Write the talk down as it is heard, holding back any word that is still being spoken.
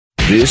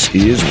This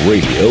is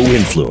Radio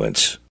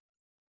Influence.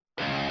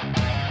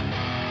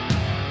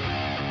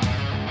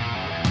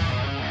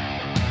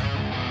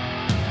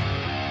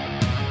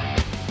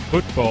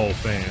 Football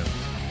fans,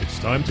 it's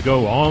time to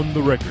go on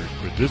the record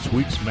for this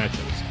week's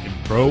matchups in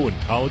pro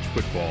and college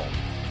football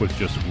with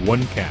just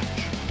one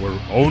catch. We're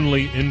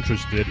only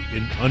interested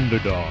in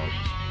underdogs.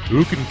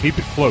 Who can keep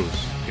it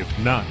close, if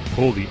not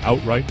pull the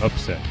outright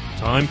upset?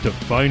 Time to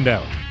find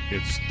out.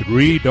 It's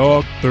Three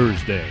Dog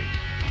Thursday.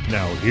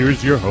 Now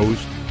here's your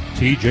host,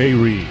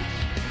 TJ Reeves.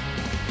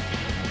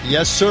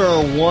 Yes,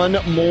 sir. One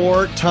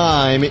more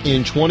time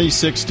in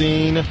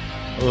 2016.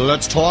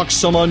 Let's talk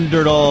some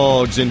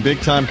underdogs in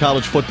big-time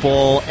college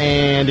football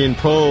and in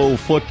pro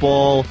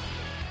football.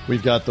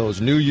 We've got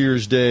those New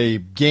Year's Day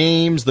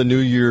games, the New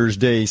Year's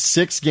Day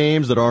 6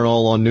 games that aren't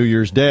all on New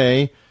Year's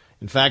Day.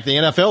 In fact, the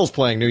NFL is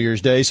playing New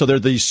Year's Day, so they're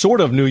the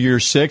sort of New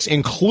Year's 6,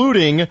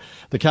 including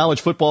the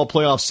college football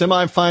playoff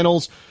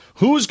semifinals.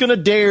 Who's going to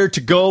dare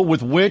to go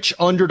with which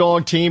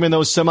underdog team in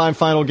those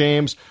semifinal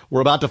games? We're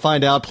about to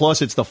find out.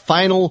 Plus, it's the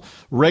final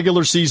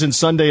regular season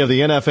Sunday of the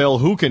NFL.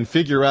 Who can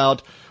figure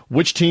out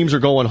which teams are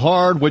going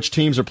hard, which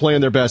teams are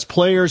playing their best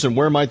players, and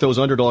where might those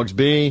underdogs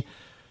be?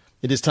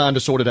 It is time to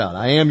sort it out.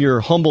 I am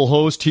your humble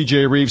host,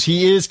 TJ Reeves.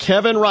 He is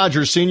Kevin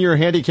Rogers, senior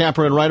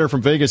handicapper and writer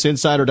from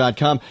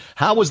VegasInsider.com.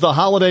 How was the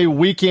holiday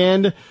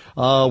weekend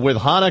with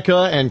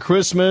Hanukkah and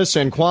Christmas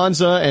and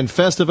Kwanzaa and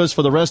Festivus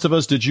for the rest of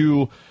us? Did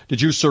you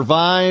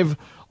survive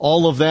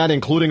all of that,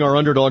 including our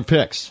underdog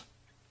picks?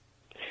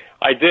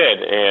 I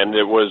did, and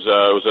it was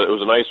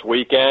a nice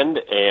weekend,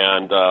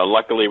 and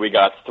luckily we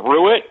got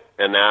through it.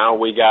 And now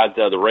we got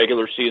the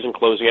regular season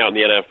closing out in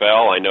the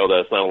NFL. I know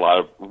there's not a lot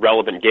of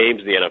relevant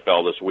games in the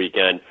NFL this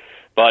weekend,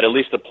 but at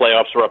least the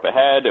playoffs are up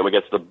ahead, and we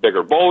get to the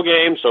bigger bowl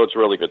game, so it's a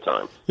really good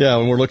time. Yeah,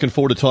 and we're looking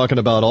forward to talking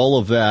about all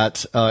of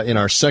that in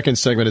our second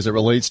segment as it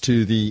relates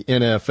to the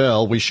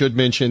NFL. We should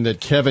mention that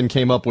Kevin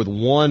came up with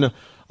one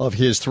of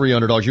his 3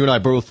 underdogs. You and I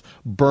both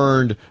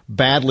burned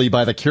badly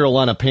by the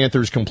Carolina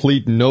Panthers'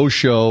 complete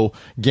no-show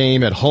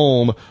game at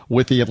home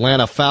with the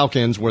Atlanta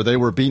Falcons, where they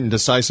were beaten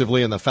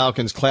decisively, and the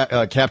Falcons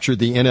captured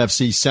the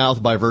NFC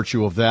South by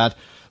virtue of that.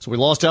 So we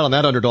lost out on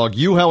that underdog.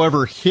 You,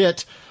 however,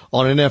 hit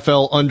on an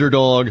NFL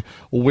underdog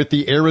with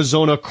the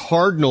Arizona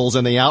Cardinals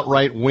and the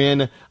outright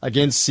win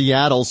against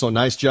Seattle. So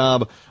nice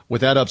job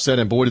with that upset.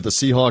 And boy, did the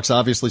Seahawks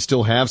obviously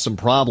still have some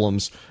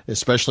problems,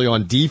 especially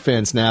on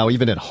defense now,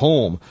 even at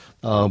home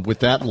with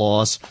that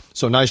loss.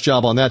 So nice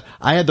job on that.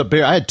 I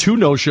had 2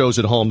 no-shows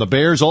at home. The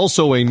Bears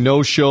also a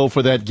no-show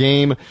for that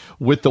game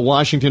with the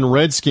Washington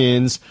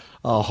Redskins.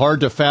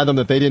 Hard to fathom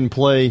that they didn't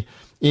play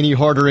any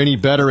harder, any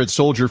better at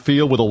Soldier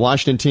Field with a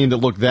Washington team that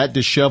looked that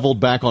disheveled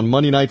back on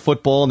Monday Night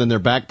Football, and then they're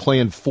back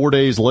playing 4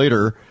 days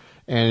later,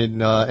 and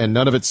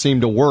none of it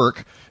seemed to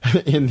work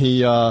in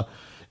the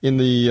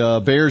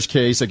Bears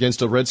case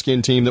against a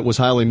Redskin team that was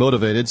highly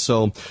motivated.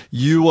 So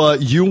you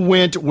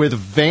went with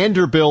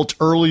Vanderbilt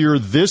earlier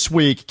this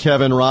week,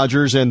 Kevin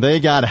Rogers, and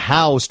they got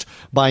housed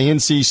by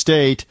NC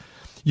State.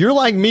 You're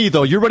like me,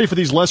 though. You're ready for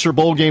these lesser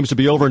bowl games to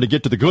be over and to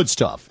get to the good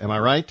stuff. Am I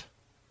right?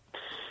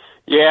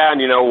 Yeah,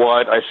 and you know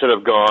what? I should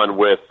have gone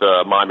with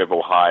Miami of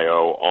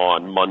Ohio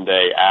on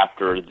Monday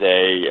after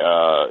they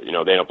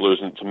end up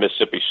losing to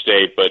Mississippi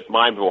State. But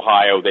Miami of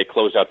Ohio, they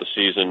closed out the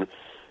season,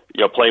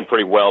 playing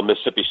pretty well.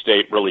 Mississippi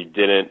State really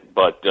didn't.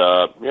 But,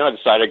 I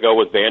decided to go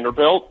with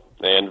Vanderbilt,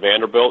 and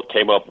Vanderbilt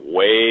came up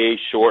way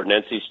short in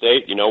NC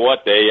State. You know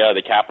what? They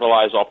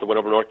capitalized off the win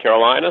over North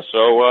Carolina,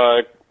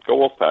 so go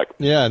Wolfpack.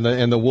 Yeah, and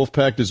the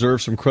Wolfpack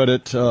deserves some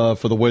credit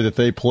for the way that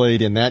they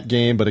played in that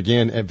game. But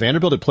again,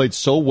 Vanderbilt had played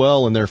so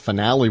well in their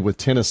finale with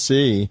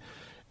Tennessee,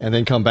 and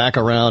then come back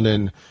around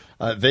and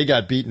they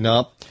got beaten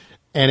up.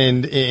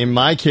 And in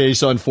my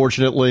case,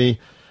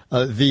 unfortunately,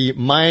 the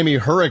Miami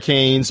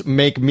Hurricanes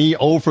make me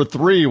 0 for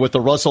 3 with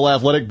the Russell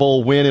Athletic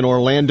Bowl win in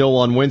Orlando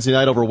on Wednesday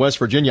night over West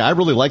Virginia. I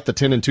really like the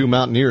 10-2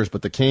 Mountaineers,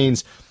 but the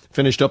Canes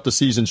finished up the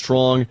season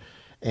strong,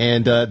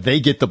 and they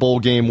get the bowl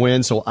game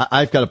win, so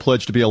I've got a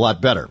pledge to be a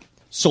lot better.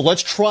 So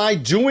let's try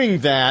doing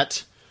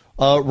that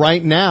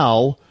right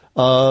now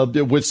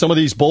with some of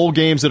these bowl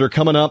games that are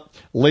coming up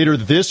later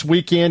this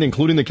weekend,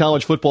 including the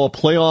college football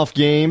playoff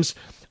games.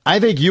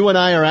 I think you and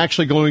I are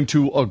actually going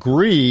to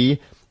agree,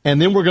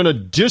 and then we're going to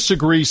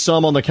disagree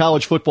some on the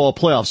college football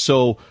playoffs.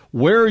 So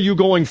where are you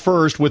going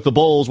first with the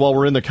bowls while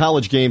we're in the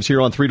college games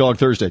here on Three Dog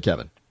Thursday,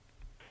 Kevin?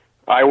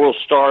 I will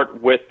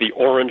start with the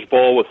Orange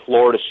Bowl with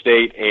Florida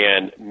State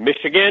and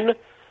Michigan.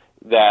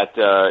 That,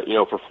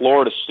 for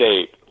Florida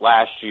State,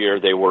 last year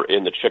they were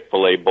in the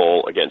Chick-fil-A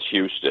Bowl against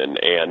Houston,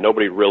 and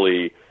nobody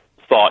really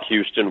thought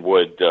Houston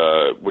would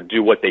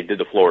do what they did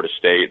to Florida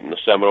State, and the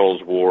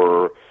Seminoles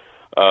were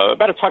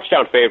about a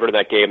touchdown favorite in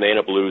that game. They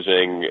ended up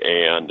losing,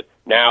 and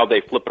now they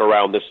flip it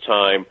around this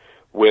time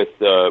with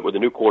a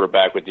new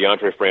quarterback, with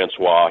DeAndre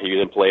Francois. He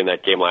didn't play in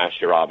that game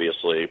last year,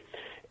 obviously.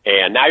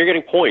 And now you're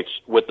getting points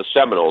with the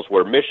Seminoles,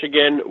 where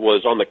Michigan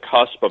was on the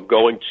cusp of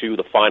going to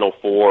the Final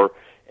Four,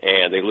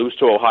 and they lose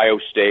to Ohio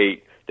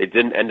State. They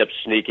didn't end up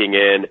sneaking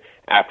in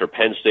after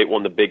Penn State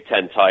won the Big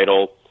Ten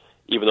title.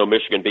 even though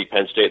Michigan beat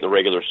Penn State in the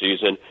regular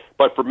season.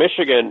 But for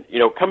Michigan,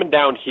 coming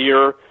down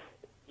here,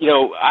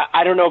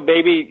 I don't know,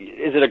 maybe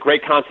is it a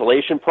great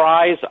consolation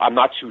prize? I'm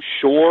not too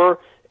sure.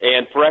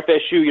 And for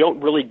FSU, you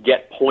don't really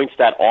get points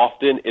that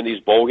often in these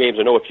bowl games.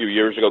 I know a few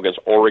years ago against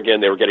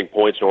Oregon, they were getting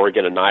points and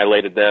Oregon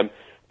annihilated them.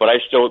 But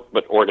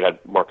Oregon had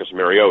Marcus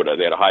Mariota.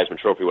 They had a Heisman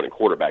Trophy winning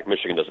quarterback.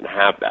 Michigan doesn't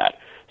have that.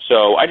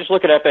 So I just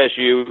look at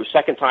FSU,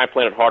 second time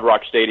playing at Hard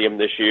Rock Stadium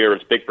this year.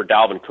 It's big for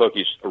Dalvin Cook.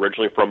 He's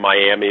originally from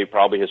Miami,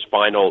 probably his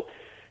final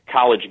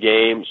college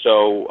game.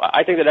 So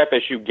I think that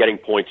FSU getting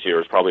points here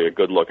is probably a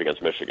good look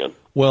against Michigan.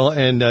 Well,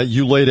 and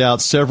you laid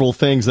out several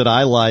things that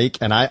I like,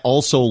 and I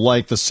also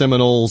like the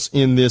Seminoles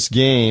in this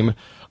game.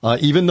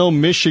 Even though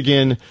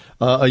Michigan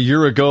a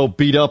year ago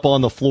beat up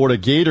on the Florida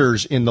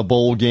Gators in the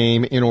bowl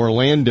game in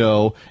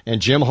Orlando,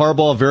 and Jim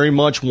Harbaugh very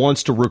much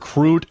wants to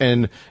recruit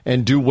and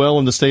do well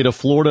in the state of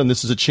Florida, and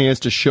this is a chance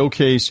to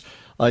showcase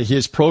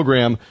his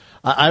program.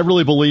 I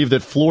really believe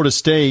that Florida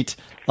State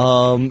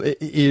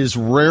is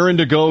raring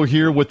to go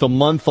here with the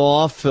month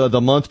off, the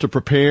month to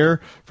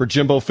prepare for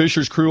Jimbo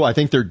Fisher's crew. I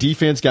think their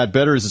defense got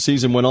better as the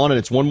season went on, and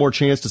it's one more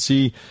chance to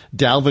see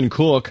Dalvin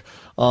Cook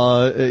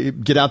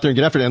get out there and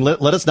get after it. And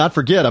let us not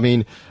forget,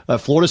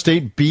 Florida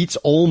State beats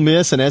Ole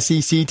Miss, an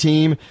SEC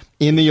team,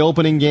 in the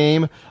opening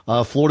game.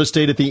 Florida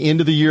State at the end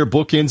of the year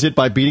bookends it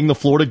by beating the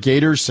Florida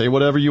Gators. Say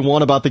whatever you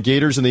want about the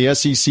Gators in the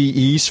SEC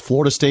East.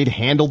 Florida State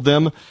handled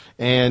them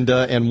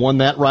and won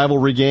that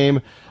rivalry game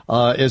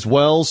as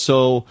well.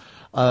 So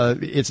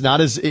it's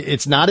not as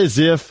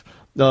if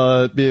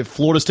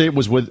Florida State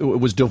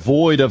was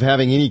devoid of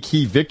having any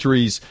key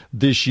victories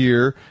this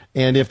year,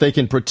 and if they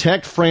can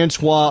protect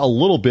Francois a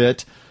little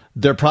bit,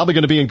 they're probably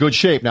going to be in good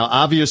shape. Now,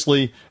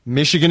 obviously,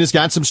 Michigan has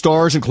got some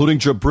stars, including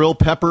Jabril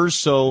Peppers,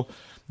 so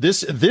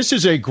this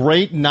is a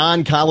great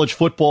non-college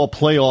football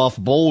playoff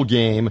bowl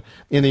game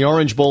in the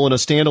Orange Bowl in a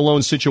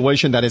standalone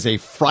situation. That is a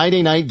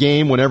Friday night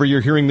game whenever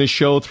you're hearing this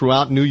show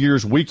throughout New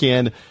Year's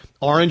weekend.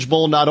 Orange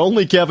Bowl, not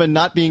only, Kevin,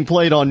 not being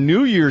played on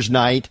New Year's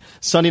night,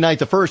 Sunday night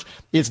the 1st,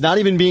 it's not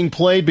even being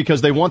played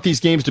because they want these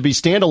games to be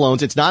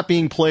standalones. It's not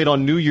being played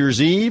on New Year's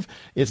Eve.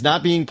 It's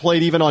not being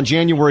played even on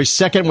January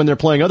 2nd when they're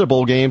playing other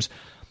bowl games.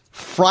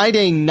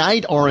 Friday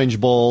night Orange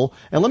Bowl.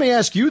 And let me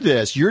ask you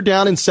this. You're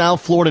down in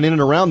South Florida and in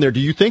and around there. Do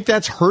you think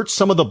that's hurt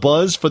some of the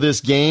buzz for this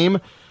game,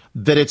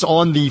 that it's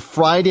on the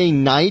Friday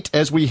night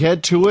as we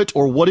head to it?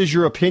 Or what is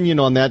your opinion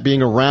on that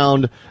being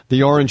around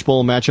the Orange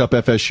Bowl matchup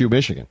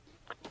FSU-Michigan?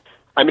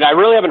 I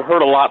really haven't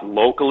heard a lot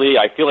locally.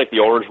 I feel like the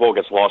Orange Bowl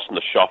gets lost in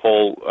the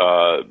shuffle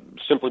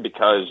simply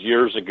because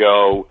years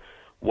ago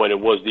when it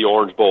was the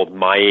Orange Bowl with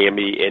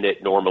Miami in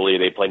it, normally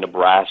they play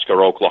Nebraska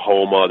or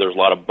Oklahoma. There's a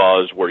lot of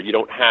buzz where you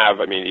don't have,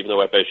 even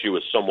though FSU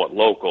is somewhat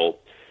local,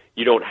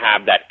 you don't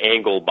have that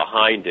angle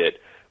behind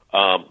it.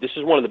 This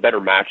is one of the better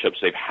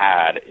matchups they've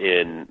had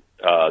in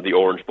the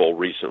Orange Bowl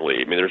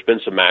recently. There's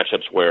been some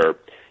matchups where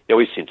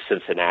we've seen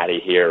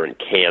Cincinnati here and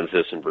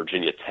Kansas and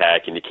Virginia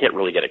Tech, and you can't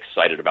really get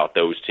excited about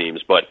those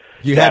teams. But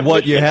you had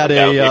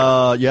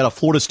a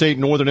Florida State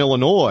Northern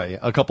Illinois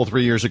a couple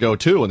 3 years ago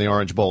too in the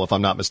Orange Bowl, if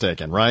I'm not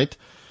mistaken, right?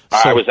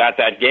 I was at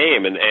that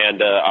game,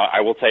 and I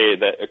will tell you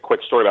a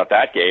quick story about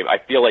that game. I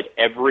feel like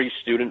every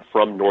student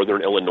from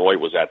Northern Illinois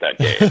was at that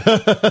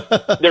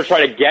game. They're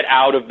trying to get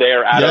out of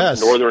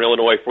Northern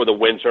Illinois for the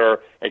winter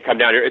and come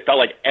down here. It felt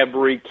like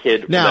every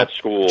kid from that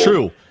school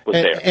was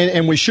there.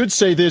 And we should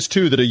say this,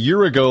 too, that a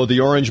year ago, the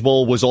Orange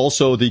Bowl was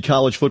also the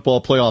college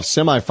football playoff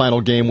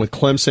semifinal game with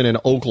Clemson and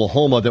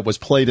Oklahoma that was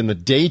played in the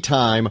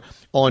daytime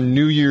on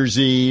New Year's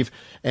Eve,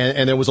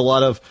 and there was a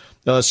lot of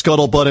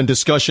scuttlebutt and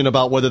discussion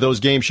about whether those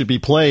games should be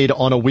played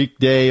on a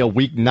weekday, a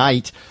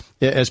weeknight,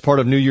 as part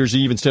of New Year's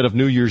Eve instead of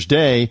New Year's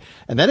Day.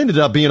 And that ended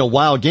up being a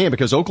wild game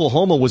because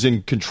Oklahoma was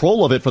in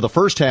control of it for the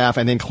first half,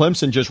 and then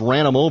Clemson just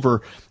ran them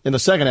over in the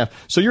second half.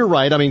 So you're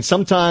right.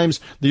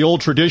 Sometimes the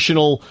old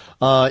traditional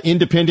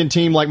independent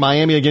team like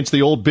Miami against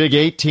the old Big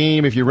 8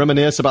 team, if you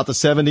reminisce about the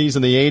 70s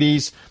and the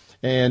 80s,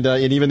 and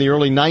even the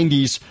early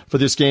 90s for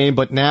this game.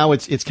 But now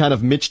it's kind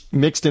of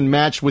mixed and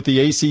matched with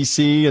the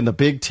ACC and the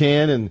Big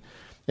Ten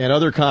and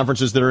other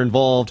conferences that are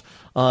involved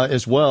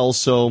as well.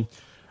 So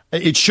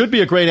it should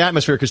be a great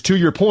atmosphere because, to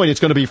your point, it's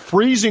going to be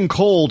freezing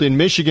cold in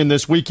Michigan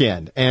this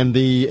weekend. And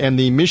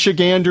the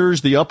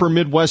Michiganders, the upper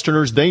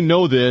Midwesterners, they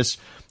know this.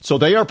 So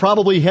they are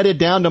probably headed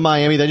down to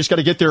Miami. They just got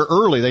to get there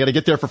early. They got to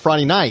get there for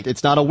Friday night.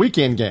 It's not a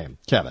weekend game,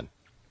 Kevin.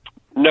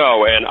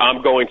 No, and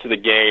I'm going to the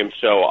game,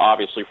 so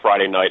obviously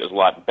Friday night is a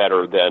lot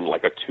better than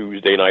like a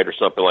Tuesday night or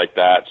something like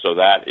that. So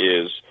that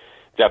is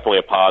definitely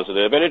a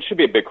positive. And it should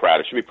be a big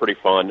crowd. It should be pretty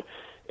fun.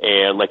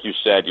 And like you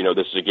said,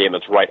 this is a game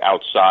that's right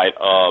outside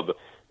of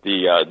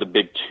the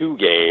Big Two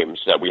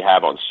games that we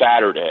have on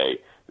Saturday.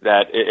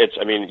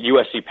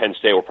 USC Penn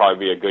State will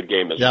probably be a good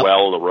game as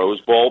well in the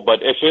Rose Bowl. But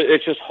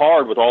it's just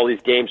hard with all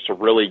these games to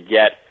really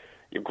get,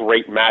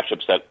 great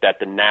matchups that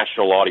the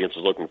national audience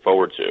is looking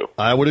forward to.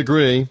 I would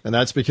agree, and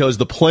that's because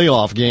the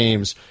playoff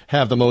games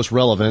have the most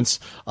relevance.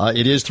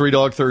 It is Three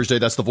Dog Thursday.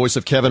 That's the voice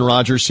of Kevin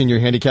Rogers, senior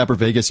handicapper,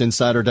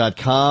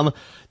 VegasInsider.com.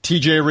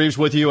 TJ Reeves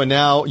with you, and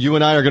now you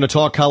and I are going to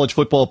talk college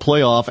football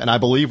playoff, and I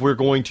believe we're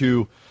going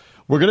to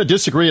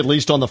disagree at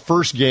least on the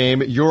first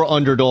game. Your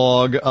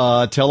underdog.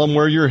 Tell them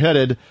where you're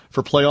headed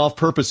for playoff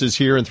purposes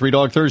here and Three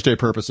Dog Thursday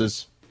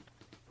purposes.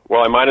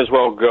 Well, I might as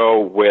well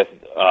go with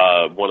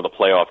one of the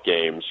playoff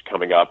games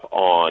coming up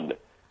on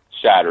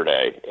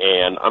Saturday,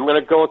 and I'm going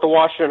to go with the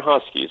Washington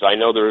Huskies. I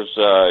know there's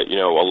a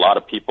lot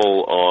of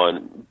people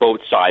on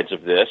both sides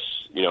of this.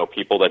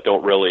 People that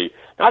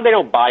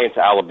don't buy into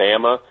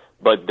Alabama,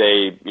 but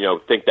they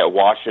think that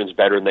Washington's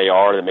better than they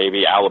are, and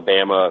maybe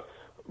Alabama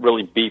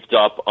really beefed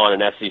up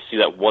on an SEC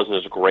that wasn't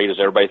as great as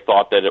everybody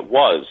thought that it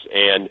was.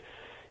 And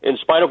in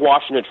spite of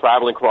Washington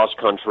traveling cross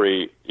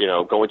country,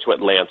 going to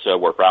Atlanta,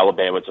 where for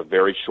Alabama it's a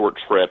very short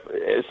trip,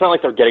 it's not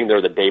like they're getting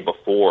there the day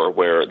before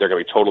where they're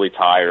going to be totally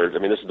tired. I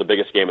mean, this is the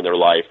biggest game in their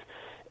life.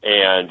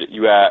 And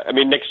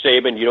Nick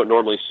Saban, you don't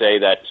normally say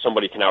that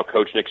somebody can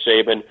outcoach Nick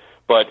Saban,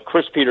 but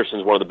Chris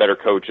Peterson's one of the better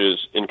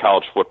coaches in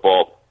college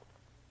football,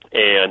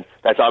 and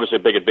that's obviously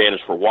a big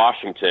advantage for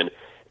Washington.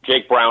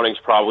 Jake Browning's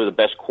probably the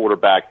best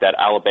quarterback that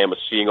Alabama's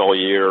seeing all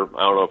year.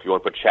 I don't know if you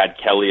want to put Chad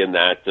Kelly in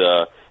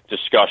that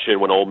discussion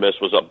when Ole Miss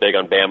was up big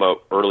on Bama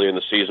early in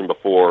the season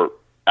before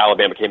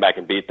Alabama came back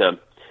and beat them.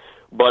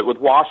 But with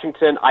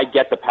Washington, I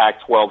get the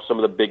Pac-12, some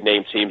of the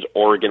big-name teams.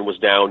 Oregon was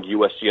down.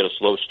 USC had a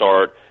slow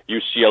start.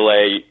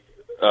 UCLA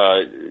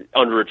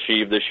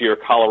underachieved this year.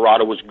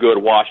 Colorado was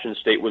good. Washington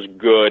State was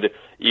good,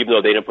 even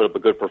though they didn't put up a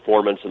good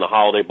performance in the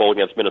Holiday Bowl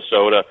against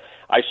Minnesota.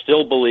 I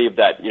still believe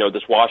that,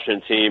 this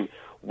Washington team,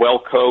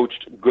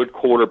 well-coached, good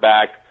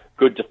quarterback,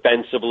 good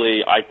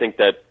defensively, I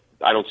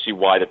don't see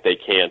why that they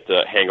can't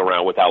hang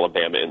around with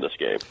Alabama in this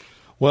game.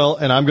 Well,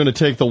 and I'm going to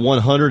take the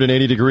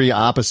 180-degree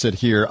opposite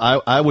here.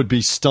 I would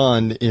be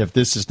stunned if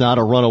this is not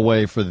a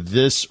runaway for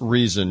this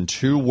reason.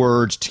 2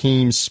 words,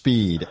 team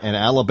speed. And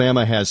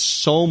Alabama has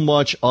so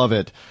much of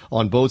it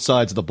on both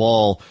sides of the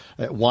ball.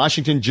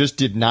 Washington just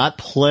did not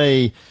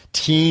play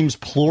teams,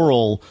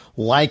 plural,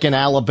 like in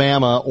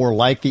Alabama or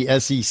like the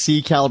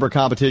SEC caliber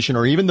competition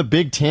or even the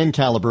Big Ten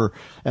caliber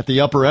at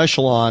the upper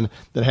echelon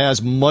that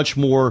has much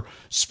more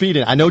speed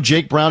in it. I know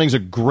Jake Browning's a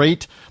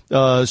great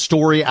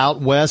story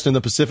out west in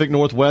the Pacific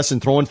Northwest and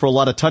throwing for a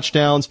lot of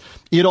touchdowns.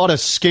 It ought to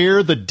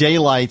scare the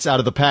daylights out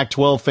of the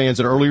Pac-12 fans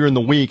that earlier in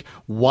the week,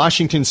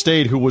 Washington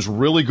State, who was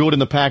really good in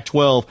the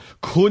Pac-12,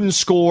 couldn't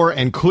score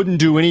and couldn't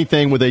do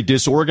anything with a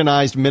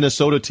disorganized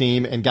Minnesota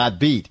team and got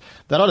beat.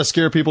 That ought to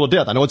scare people to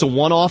death. I know it's a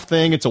one-off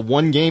thing. It's a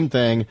one-game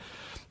thing.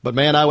 But,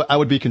 man, I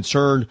would be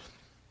concerned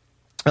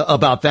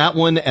about that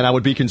one, and I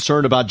would be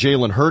concerned about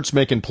Jalen Hurts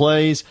making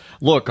plays.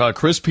 Look,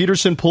 Chris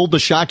Peterson pulled the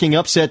shocking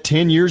upset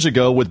 10 years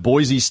ago with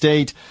Boise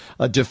State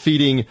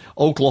defeating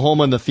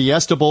Oklahoma in the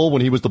Fiesta Bowl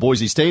when he was the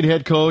Boise State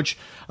head coach.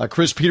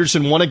 Chris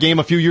Peterson won a game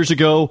a few years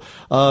ago,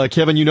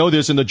 Kevin, you know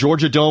this, in the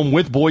Georgia Dome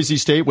with Boise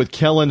State with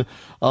Kellen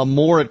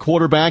Moore at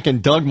quarterback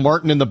and Doug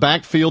Martin in the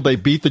backfield. They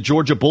beat the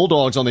Georgia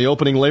Bulldogs on the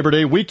opening Labor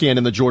Day weekend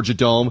in the Georgia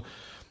Dome.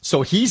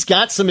 So he's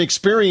got some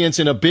experience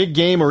in a big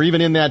game or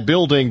even in that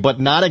building, but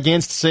not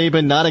against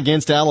Saban, not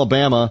against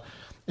Alabama.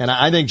 And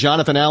I think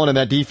Jonathan Allen and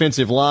that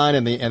defensive line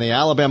and the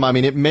Alabama,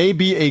 it may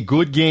be a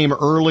good game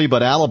early,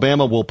 but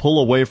Alabama will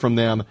pull away from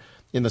them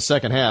in the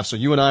second half. So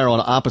you and I are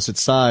on opposite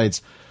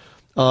sides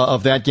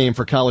of that game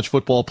for college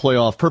football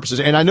playoff purposes.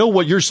 And I know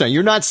what you're saying.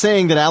 You're not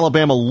saying that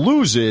Alabama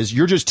loses.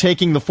 You're just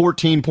taking the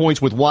 14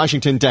 points with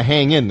Washington to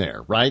hang in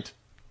there, right?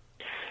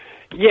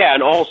 Yeah,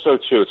 and also,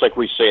 too, it's like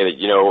we say that,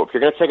 if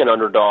you're going to take an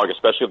underdog,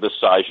 especially of this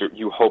size,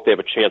 you hope they have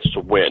a chance to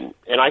win.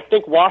 And I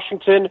think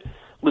Washington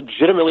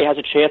legitimately has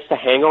a chance to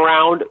hang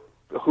around.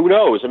 Who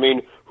knows?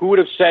 Who would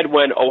have said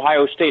when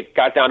Ohio State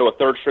got down to a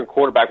third-string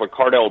quarterback with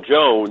Cardell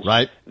Jones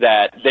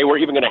that they were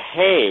even going to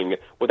hang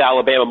with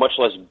Alabama, much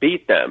less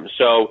beat them?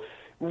 So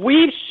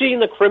we've seen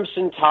the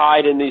Crimson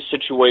Tide in these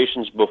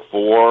situations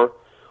before.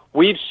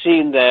 We've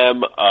seen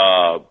them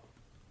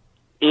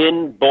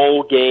in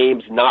bowl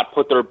games not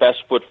put their best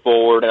foot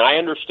forward. And I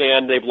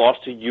understand they've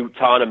lost to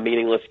Utah in a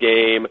meaningless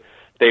game.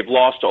 They've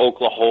lost to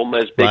Oklahoma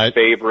as big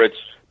favorites.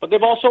 But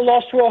they've also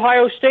lost to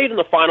Ohio State in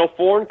the Final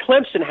Four, and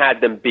Clemson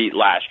had them beat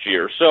last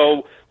year.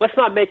 So let's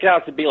not make it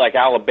out to be like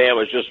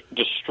Alabama's just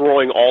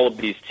destroying all of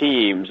these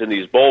teams in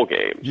these bowl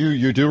games.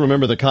 You do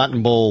remember the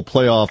Cotton Bowl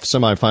playoff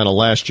semifinal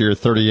last year,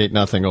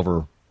 38-0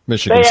 over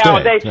Michigan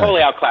State. They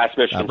totally outclassed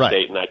Michigan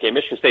State in that game.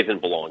 Michigan State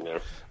didn't belong there.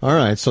 All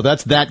right, so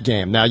that's that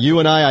game. Now, you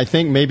and I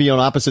think, maybe on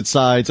opposite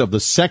sides of the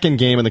second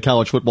game in the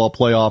college football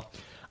playoff.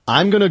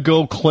 I'm going to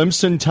go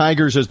Clemson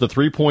Tigers as the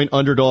 3-point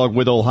underdog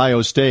with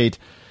Ohio State,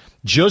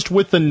 just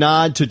with the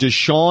nod to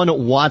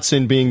Deshaun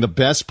Watson being the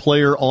best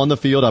player on the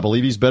field. I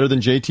believe he's better than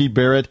J.T.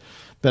 Barrett,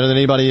 better than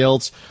anybody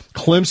else.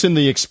 Clemson,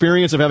 the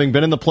experience of having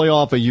been in the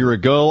playoff a year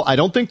ago. I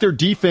don't think their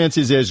defense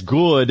is as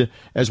good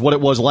as what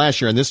it was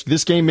last year. And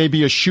this game may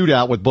be a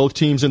shootout with both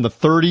teams in the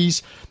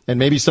 30s, and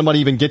maybe somebody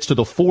even gets to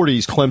the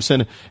 40s,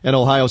 Clemson and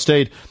Ohio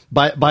State.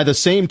 By the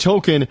same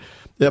token,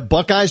 the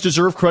Buckeyes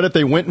deserve credit.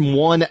 They went and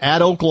won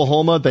at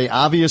Oklahoma. They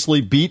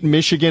obviously beat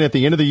Michigan at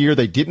the end of the year.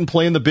 They didn't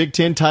play in the Big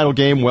Ten title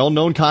game.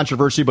 Well-known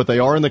controversy, but they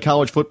are in the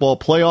college football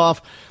playoff.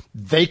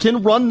 They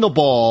can run the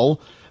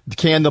ball,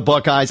 can the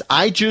Buckeyes.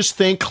 I just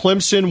think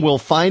Clemson will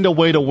find a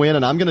way to win,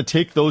 and I'm going to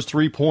take those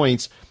 3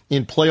 points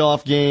in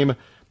playoff game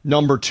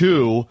number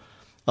 2.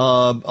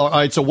 All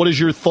right, so what is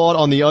your thought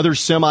on the other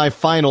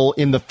semifinal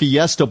in the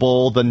Fiesta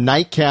Bowl, the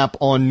nightcap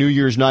on New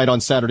Year's night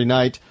on Saturday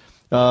night?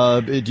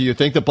 Do you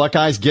think the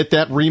Buckeyes get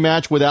that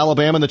rematch with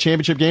Alabama in the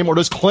championship game, or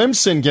does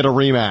Clemson get a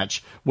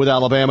rematch with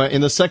Alabama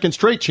in the second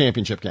straight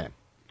championship game?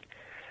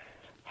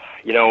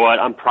 You know what?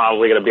 I'm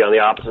probably going to be on the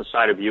opposite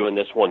side of you in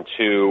this one,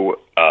 too.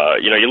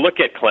 You look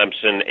at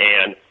Clemson,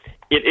 and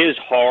it is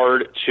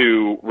hard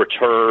to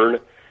return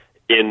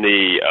in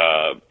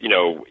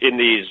in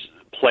these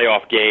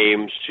playoff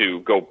games, to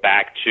go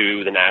back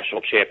to the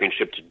national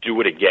championship, to do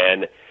it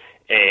again.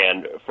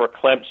 And for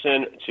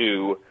Clemson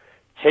to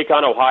take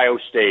on Ohio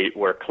State,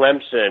 where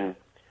Clemson,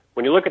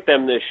 when you look at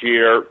them this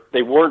year,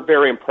 they weren't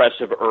very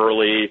impressive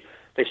early.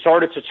 They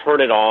started to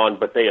turn it on,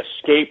 but they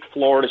escaped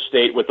Florida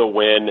State with a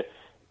win.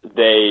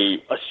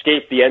 They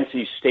escaped the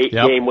NC State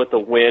game with a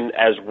win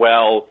as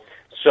well.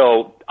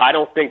 So I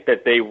don't think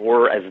that they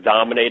were as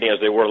dominating as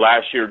they were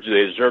last year. Do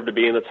they deserve to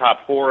be in the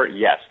top 4?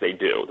 Yes, they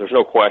do. There's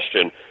no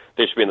question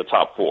they should be in the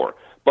top 4.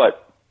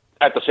 But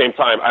at the same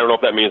time, I don't know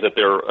if that means that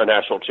they're a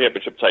national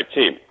championship type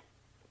team.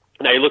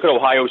 Now you look at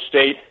Ohio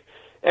State,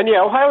 and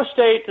Ohio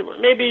State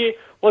maybe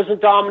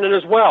wasn't dominant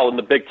as well in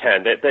the Big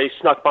Ten. They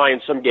snuck by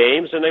in some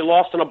games, and they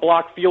lost on a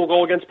blocked field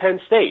goal against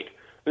Penn State.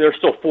 There's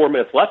still 4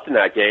 minutes left in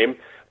that game,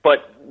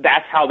 but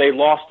that's how they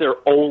lost their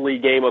only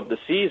game of the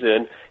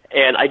season.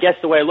 And I guess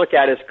the way I look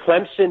at it is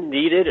Clemson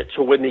needed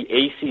to win the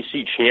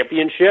ACC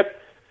championship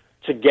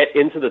to get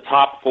into the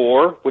top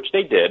 4, which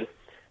they did.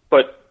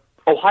 But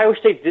Ohio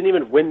State didn't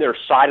even win their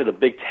side of the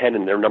Big Ten,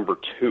 and they're number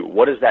 2.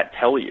 What does that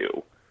tell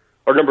you?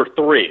 Or number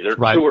 3. They're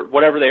right. 2 or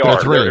whatever they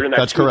are. They're in that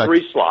That's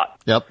 2-3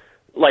 slot. Yep.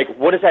 Like,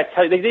 what does that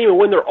tell you? They didn't even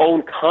win their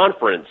own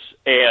conference,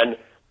 and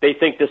they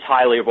think this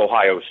highly of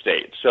Ohio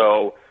State.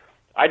 So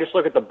I just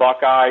look at the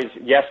Buckeyes.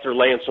 Yes, they're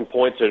laying some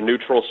points in a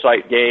neutral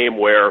site game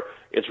where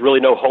it's really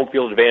no home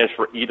field advantage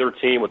for either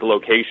team with the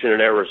location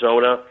in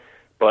Arizona.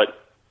 But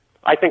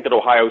I think that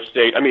Ohio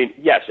State,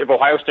 yes, if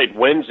Ohio State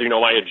wins, am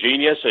I a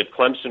genius? If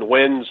Clemson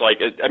wins,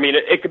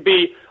 it could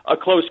be a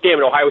close game,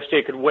 and Ohio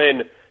State could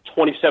win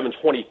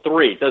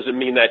 27-23. Doesn't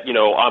mean that,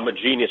 I'm a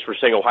genius for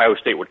saying Ohio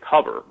State would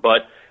cover.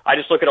 But I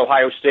just look at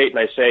Ohio State and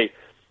I say,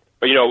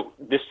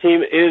 this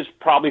team is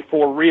probably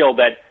for real,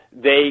 that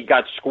they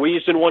got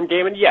squeezed in one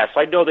game. And yes,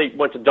 I know they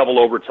went to double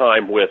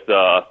overtime with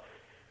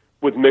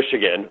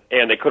Michigan,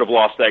 and they could have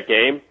lost that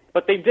game,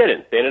 but they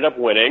didn't. They ended up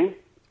winning.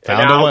 Found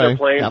and now a way. They're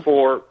playing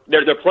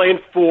they're playing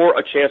for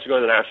a chance to go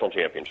to the national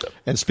championship.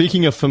 And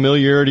speaking of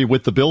familiarity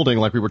with the building,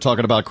 like we were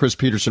talking about Chris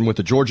Peterson with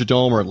the Georgia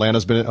Dome, or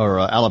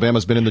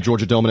Alabama's been in the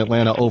Georgia Dome in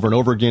Atlanta over and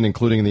over again,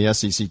 including in the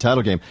SEC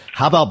title game.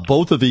 How about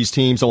both of these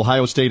teams,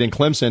 Ohio State and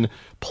Clemson,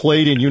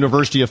 played in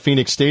University of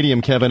Phoenix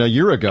Stadium, Kevin, a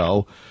year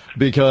ago,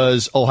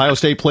 because Ohio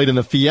State played in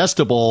the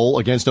Fiesta Bowl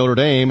against Notre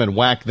Dame and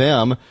whacked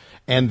them.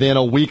 And then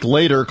a week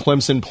later,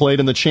 Clemson played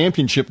in the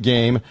championship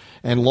game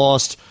and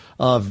lost,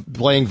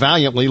 playing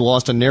valiantly,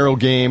 lost a narrow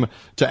game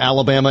to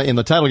Alabama in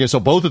the title game. So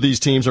both of these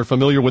teams are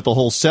familiar with the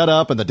whole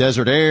setup and the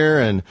desert air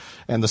and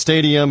the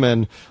stadium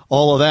and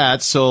all of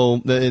that.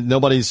 So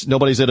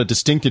nobody's at a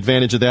distinct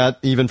advantage of that,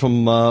 even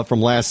from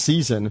last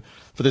season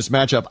for this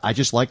matchup. I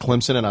just like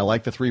Clemson, and I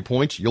like the 3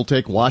 points. You'll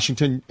take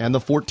Washington and the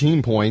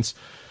 14 points.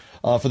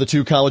 For the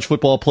 2 college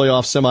football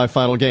playoff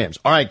semifinal games.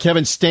 All right,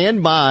 Kevin,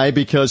 stand by,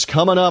 because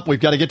coming up, we've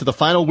got to get to the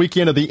final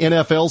weekend of the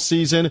NFL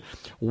season.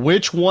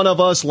 Which one of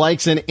us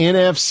likes an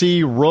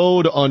NFC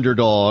road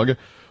underdog?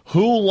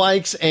 Who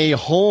likes a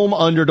home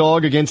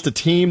underdog against a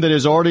team that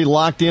has already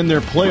locked in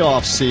their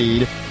playoff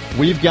seed?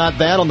 We've got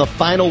that on the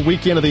final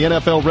weekend of the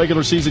NFL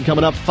regular season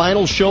coming up.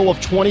 Final show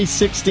of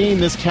 2016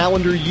 this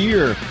calendar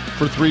year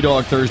for Three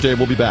Dog Thursday.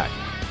 We'll be back.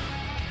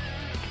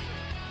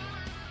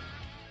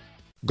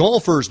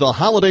 Golfers, the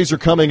holidays are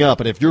coming up,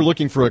 and if you're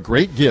looking for a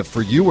great gift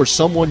for you or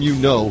someone you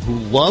know who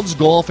loves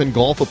golf and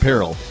golf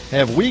apparel,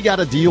 have we got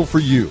a deal for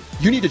you.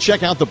 You need to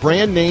check out the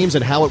brand names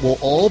and how it will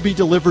all be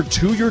delivered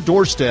to your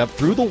doorstep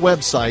through the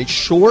website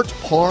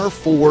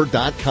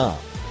shortpar4.com.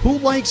 Who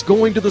likes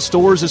going to the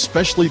stores,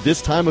 especially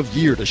this time of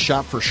year, to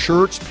shop for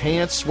shirts,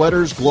 pants,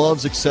 sweaters,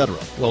 gloves, etc.?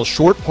 Well,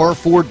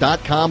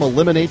 shortpar4.com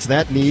eliminates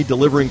that need,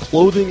 delivering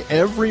clothing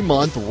every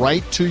month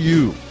right to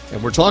you.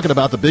 And we're talking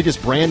about the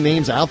biggest brand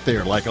names out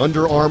there, like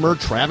Under Armour,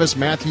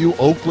 TravisMathew,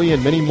 Oakley,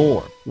 and many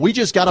more. We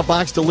just got a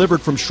box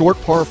delivered from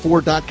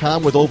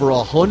shortpar4.com with over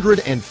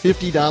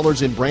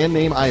 $150 in brand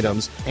name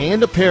items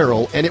and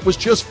apparel, and it was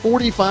just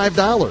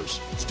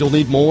 $45. Still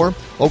need more?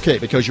 Okay,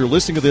 because you're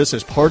listening to this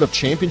as part of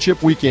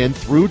Championship Weekend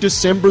through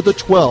December the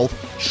 12th,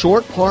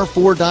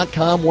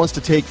 shortpar4.com wants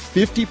to take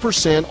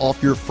 50%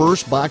 off your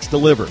first box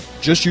delivered.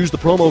 Just use the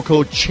promo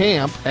code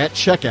CHAMP at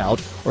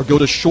checkout or go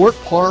to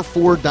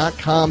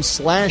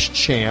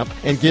shortpar4.com/champ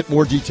and get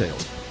more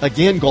details.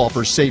 Again,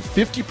 golfers, save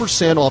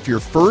 50% off your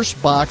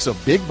first box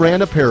of big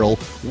brand apparel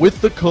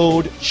with the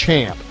code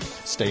CHAMP.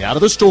 Stay out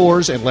of the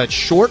stores and let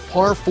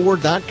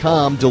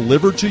shortpar4.com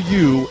deliver to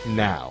you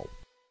now.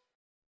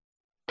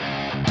 The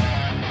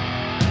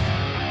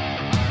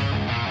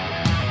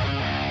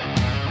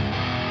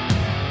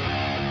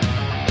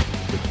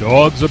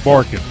dogs are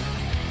barking.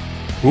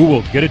 Who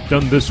will get it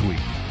done this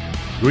week?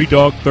 Three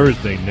Dog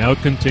Thursday now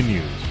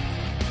continues.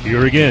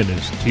 Here again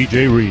is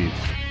TJ Reeves.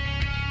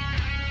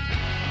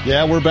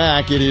 Yeah, we're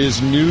back. It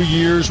is New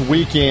Year's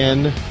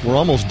weekend. We're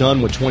almost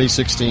done with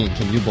 2016.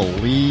 Can you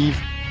believe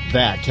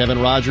that?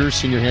 Kevin Rogers,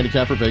 senior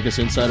handicapper,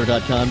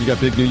 VegasInsider.com. You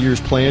got big New Year's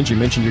plans. You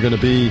mentioned you're going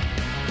to be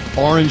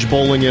Orange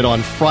Bowling it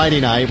on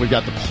Friday night. We've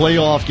got the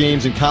playoff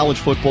games in college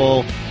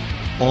football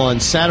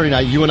on Saturday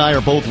night. You and I are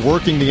both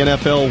working the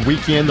NFL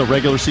weekend, the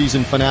regular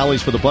season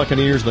finales for the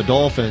Buccaneers, the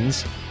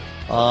Dolphins.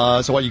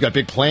 So what, you got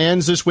big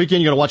plans this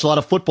weekend? You're going to watch a lot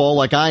of football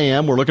like I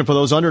am. We're looking for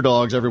those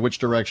underdogs every which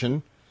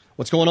direction.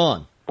 What's going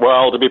on?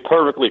 Well, to be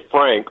perfectly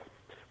frank,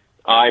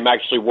 I'm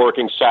actually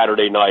working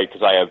Saturday night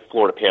because I have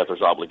Florida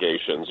Panthers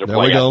obligations. They're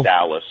playing at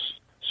Dallas.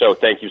 So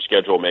thank you,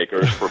 schedule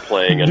makers, for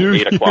playing an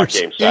 8 o'clock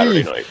game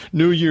Saturday night.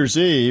 New Year's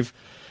Eve.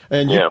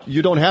 And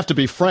you don't have to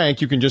be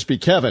Frank. You can just be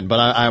Kevin. But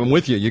I'm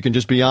with you. You can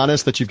just be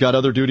honest that you've got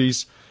other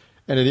duties.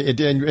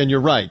 And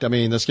you're right. I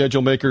mean, the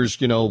schedule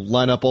makers,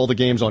 line up all the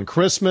games on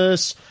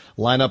Christmas,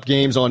 line up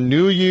games on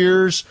New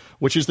Year's,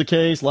 which is the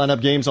case, line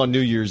up games on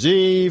New Year's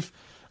Eve.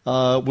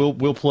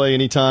 We'll play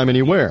anytime,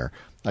 anywhere,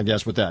 I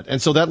guess, with that.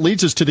 And so that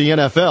leads us to the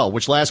NFL,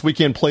 which last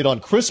weekend played on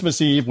Christmas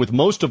Eve with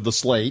most of the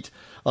slate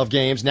of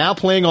games, now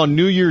playing on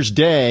New Year's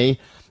Day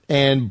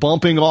and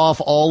bumping off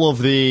all of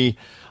the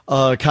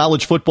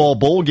college football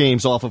bowl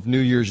games off of New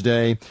Year's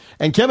Day.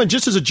 And Kevin,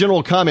 just as a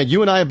general comment,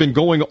 you and I have been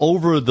going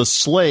over the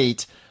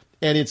slate,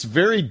 and it's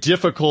very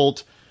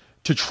difficult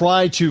to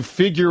try to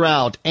figure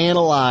out,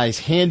 analyze,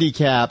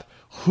 handicap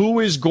who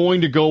is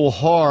going to go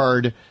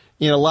hard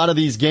in a lot of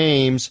these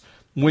games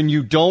when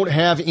you don't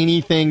have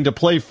anything to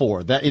play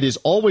for. That it is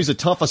always a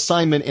tough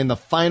assignment in the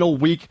final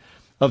week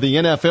of the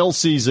NFL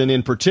season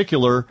in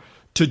particular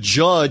to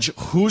judge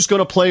who's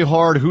going to play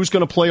hard, who's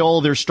going to play all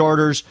of their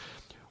starters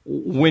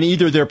when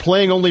either they're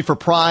playing only for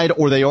pride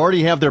or they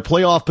already have their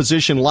playoff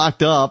position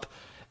locked up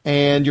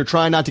and you're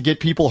trying not to get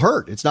people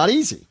hurt. It's not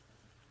easy.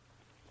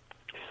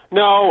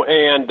 No,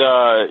 and,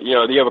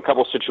 you have a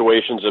couple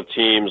situations of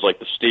teams like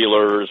the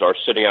Steelers are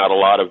sitting out a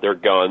lot of their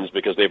guns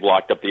because they've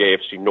locked up the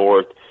AFC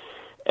North.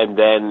 And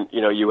then,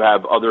 you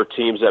have other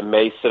teams that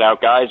may sit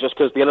out guys just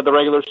because it's the end of the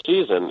regular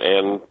season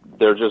and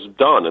they're just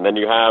done. And then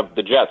you have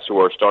the Jets who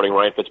are starting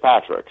Ryan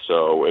Fitzpatrick.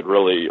 So a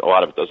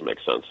lot of it doesn't make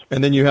sense.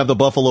 And then you have the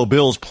Buffalo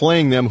Bills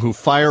playing them who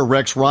fire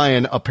Rex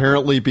Ryan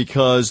apparently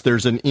because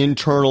there's an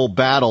internal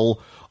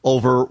battle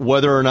over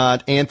whether or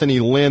not Anthony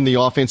Lynn, the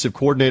offensive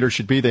coordinator,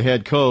 should be the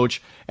head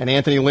coach. And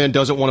Anthony Lynn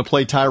doesn't want to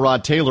play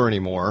Tyrod Taylor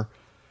anymore.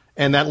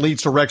 And that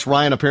leads to Rex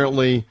Ryan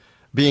apparently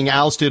being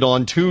ousted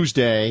on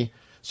Tuesday,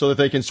 so that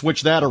they can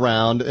switch that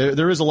around.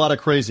 There is a lot of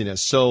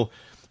craziness. So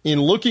in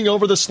looking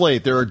over the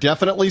slate, there are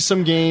definitely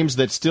some games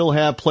that still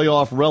have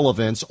playoff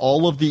relevance.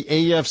 All of the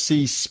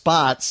AFC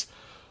spots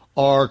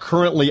are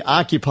currently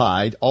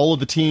occupied. All of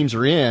the teams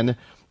are in.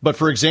 But,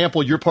 for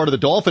example, you're part of the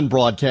Dolphin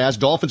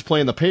broadcast. Dolphins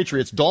playing the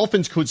Patriots.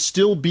 Dolphins could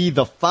still be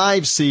the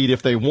 5 seed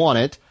if they want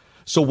it.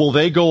 So will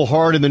they go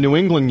hard in the New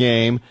England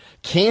game?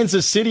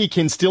 Kansas City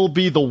can still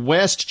be the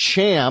West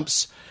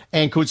champs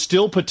and could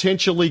still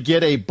potentially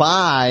get a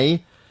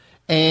bye.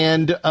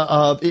 And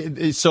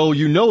so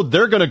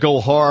they're going to go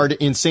hard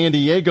in San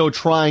Diego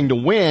trying to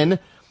win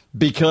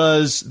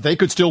because they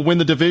could still win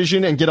the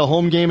division and get a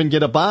home game and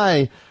get a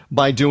bye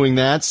by doing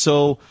that.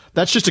 So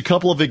that's just a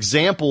couple of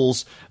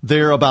examples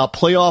there about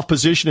playoff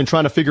position and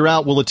trying to figure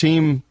out, will a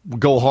team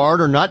go hard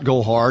or not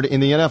go hard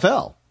in the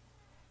NFL?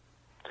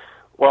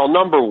 Well,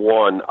 number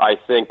one, I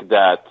think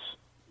that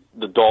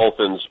the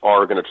Dolphins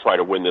are going to try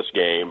to win this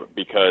game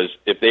because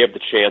if they have the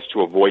chance to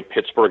avoid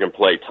Pittsburgh and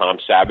play Tom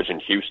Savage in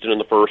Houston in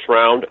the first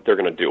round, they're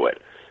going to do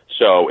it.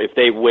 So if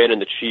they win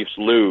and the Chiefs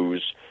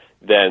lose,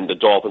 then the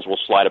Dolphins will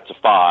slide up to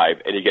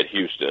 5 and you get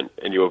Houston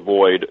and you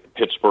avoid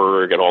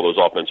Pittsburgh and all those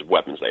offensive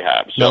weapons they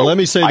have. So now let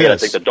me say this. I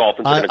think the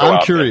Dolphins are going to go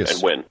out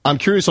and win. I'm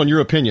curious on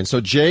your opinion.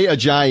 So Jay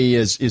Ajayi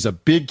is a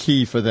big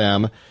key for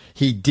them.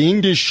 He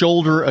dinged his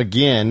shoulder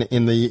again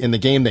in the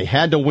game they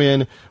had to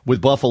win with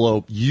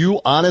Buffalo.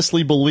 You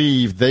honestly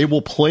believe they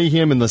will play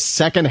him in the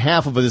second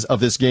half of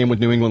this game with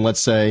New England, let's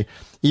say,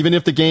 even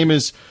if the game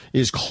is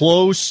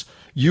close,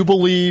 you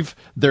believe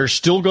they're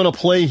still going to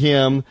play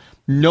him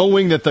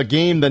knowing that the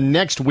game the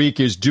next week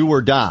is do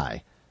or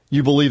die.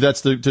 You believe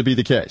that's to be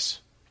the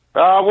case?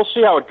 We'll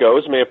see how it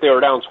goes. I mean, if they were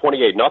down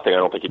 28-0, I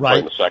don't think he'd play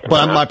in the second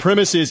half. But my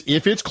premise is,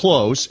 if it's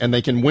close and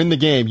they can win the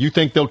game, you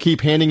think they'll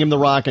keep handing him the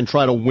rock and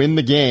try to win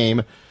the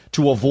game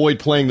to avoid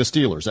playing the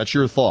Steelers? That's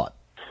your thought?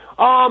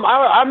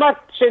 I'm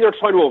not saying they're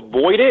trying to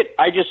avoid it.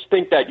 I just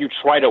think that you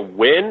try to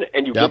win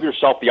and you give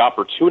yourself the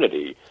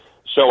opportunity.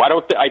 So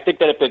I think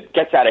that if it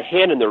gets out of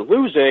hand and they're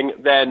losing,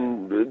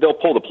 then they'll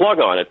pull the plug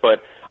on it.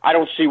 But I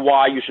don't see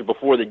why you should,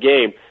 before the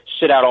game,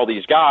 sit out all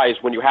these guys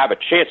when you have a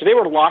chance. If they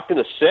were locked in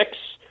the 6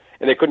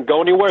 and they couldn't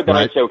go anywhere, then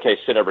I'd say, okay,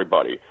 sit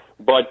everybody.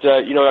 But,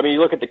 you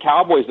look at the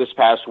Cowboys this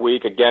past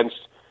week against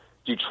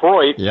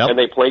Detroit, and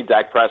they played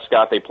Dak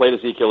Prescott. They played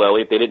Ezekiel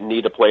Elliott. They didn't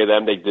need to play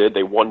them. They did.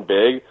 They won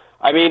big.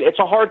 I mean, it's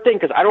a hard thing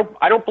because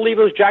I don't believe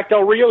it was Jack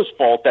Del Rio's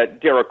fault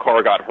that Derek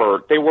Carr got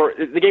hurt.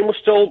 The game was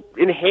still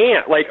in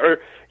hand,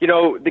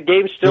 the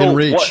game still in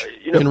reach.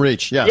 In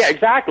reach, yes. Yeah,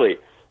 exactly.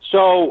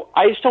 So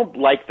I just don't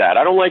like that.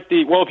 I don't like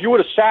if you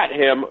would have sat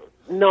him.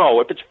 No,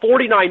 if it's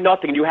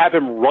 49-0 and you have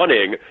him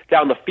running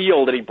down the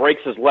field and he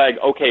breaks his leg,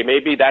 okay,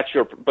 maybe that's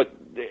but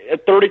a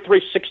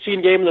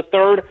 33-16 game in the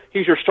third,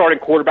 he's your starting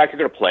quarterback, you're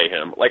going to play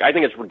him. I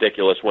think it's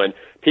ridiculous when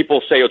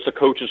people say it's the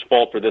coach's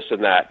fault for this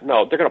and that.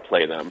 No, they're going to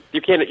play them. You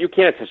can't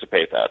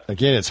anticipate that.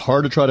 Again, it's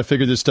hard to try to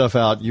figure this stuff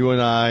out. You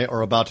and I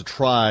are about to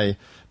try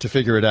to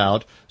figure it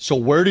out. So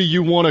where do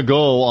you want to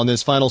go on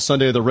this final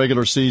Sunday of the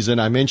regular season?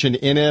 I mentioned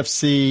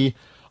NFC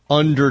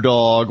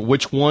underdog.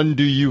 Which one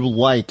do you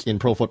like in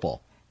pro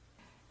football?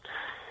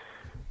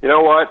 You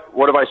know what?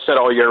 What have I said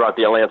all year about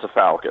the Atlanta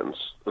Falcons?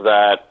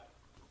 That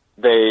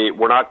they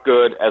were not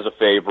good as a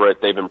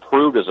favorite. They've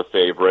improved as a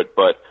favorite,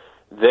 but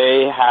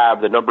they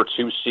have the number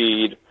 2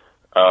 seed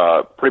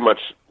pretty much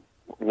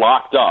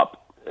locked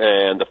up,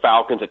 and the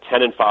Falcons at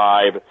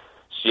 10-5,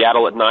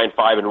 Seattle at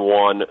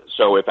 9-5-1.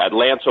 So if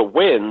Atlanta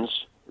wins,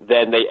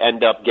 then they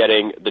end up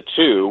getting the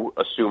 2,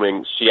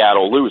 assuming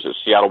Seattle loses.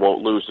 Seattle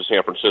won't lose to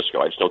San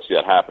Francisco. I just don't see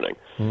that happening.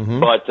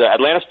 Mm-hmm. But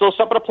Atlanta's still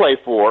something to play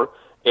for.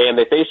 And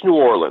they face New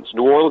Orleans.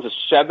 New Orleans is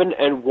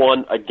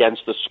 7-1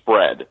 against the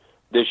spread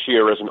this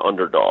year as an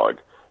underdog.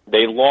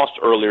 They lost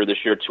earlier this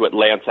year to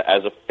Atlanta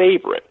as a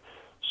favorite.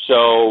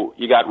 So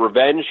you got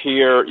revenge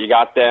here. You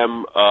got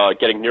them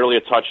getting nearly a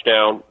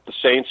touchdown. The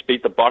Saints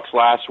beat the Bucs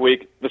last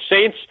week. The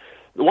Saints,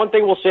 the one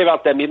thing we'll say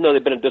about them, even though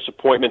they've been a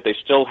disappointment, they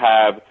still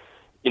have,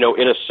 in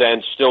a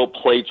sense, still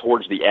played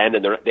towards the end,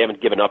 and they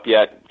haven't given up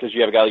yet because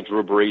you have a guy like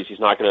Drew Brees. He's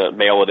not going to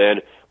mail it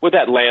in. With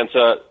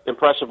Atlanta,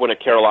 impressive win at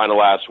Carolina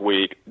last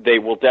week. They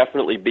will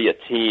definitely be a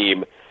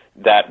team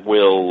that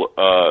will,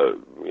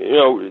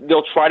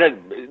 they'll try to,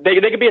 they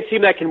could be a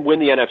team that can win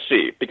the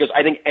NFC because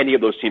I think any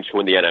of those teams can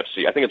win the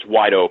NFC. I think it's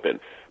wide open.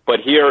 But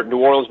here, New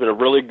Orleans has been a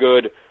really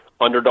good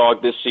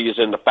underdog this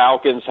season. The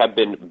Falcons have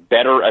been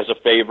better as a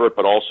favorite,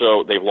 but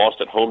also they've lost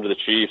at home to the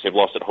Chiefs. They've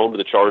lost at home to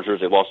the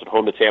Chargers. They've lost at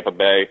home to Tampa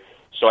Bay.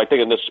 So I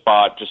think in this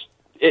spot, just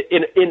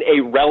in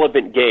a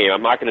relevant game,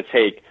 I'm not going to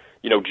take,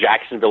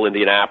 Jacksonville,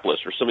 Indianapolis,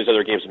 or some of these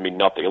other games that mean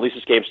nothing. At least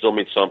this game still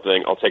means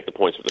something. I'll take the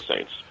points for the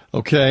Saints.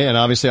 Okay, and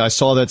obviously I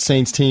saw that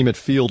Saints team at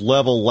field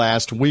level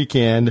last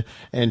weekend,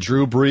 and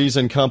Drew Brees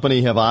and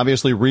company have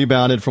obviously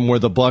rebounded from where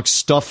the Bucs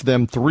stuffed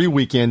them 3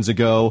 weekends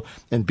ago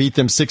and beat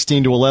them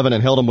 16-11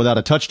 and held them without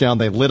a touchdown.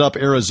 They lit up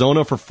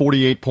Arizona for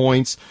 48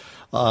 points.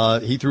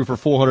 He threw for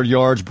 400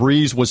 yards.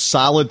 Brees was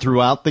solid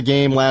throughout the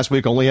game last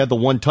week, only had the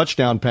 1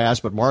 touchdown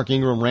pass, but Mark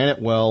Ingram ran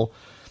it well.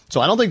 So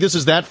I don't think this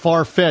is that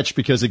far-fetched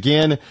because,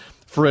 again,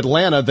 for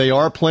Atlanta, they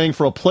are playing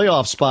for a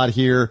playoff spot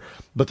here,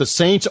 but the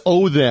Saints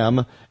owe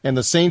them, and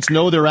the Saints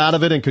know they're out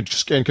of it and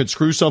could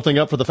screw something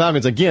up for the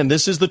Falcons. Again,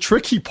 this is the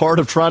tricky part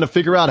of trying to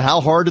figure out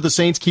how hard do the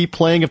Saints keep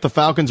playing if the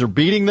Falcons are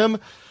beating them,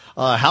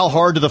 how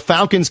hard do the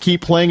Falcons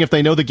keep playing if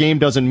they know the game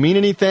doesn't mean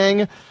anything.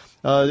 In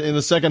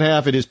the second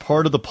half, it is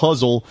part of the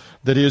puzzle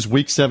that is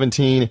Week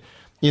 17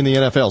 in the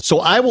NFL. So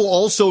I will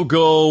also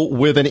go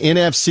with an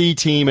NFC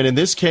team, and in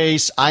this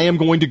case, I am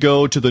going to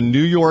go to the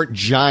New York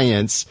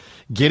Giants,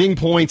 getting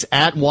points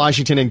at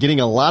Washington and getting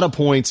a lot of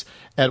points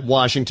at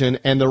Washington.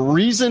 And the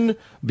reason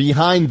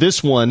behind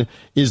this one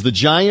is the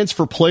Giants,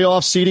 for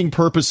playoff seeding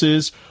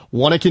purposes,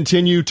 want to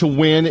continue to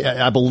win.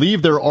 I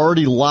believe they're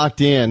already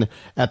locked in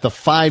at the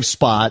 5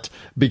 spot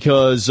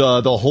because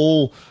the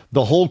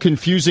whole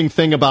confusing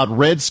thing about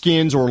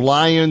Redskins or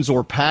Lions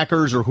or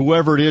Packers or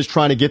whoever it is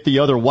trying to get the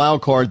other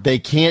wild card, they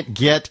can't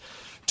get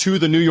to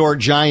the New York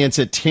Giants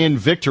at 10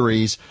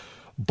 victories.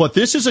 But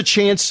this is a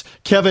chance,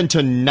 Kevin,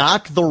 to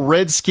knock the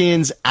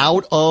Redskins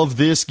out of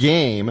this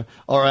game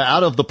or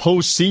out of the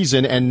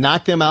postseason and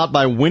knock them out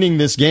by winning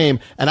this game.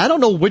 And I don't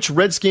know which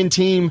Redskin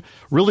team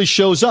really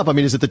shows up. I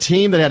mean, is it the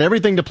team that had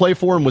everything to play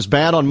for and was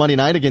bad on Monday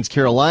night against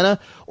Carolina?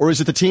 Or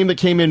is it the team that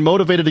came in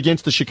motivated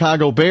against the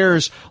Chicago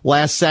Bears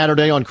last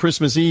Saturday on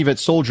Christmas Eve at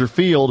Soldier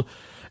Field?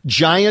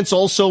 Giants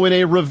also in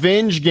a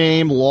revenge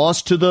game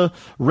lost to the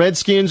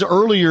Redskins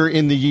earlier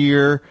in the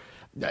year.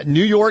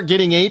 New York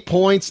getting 8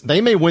 points.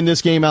 They may win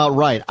this game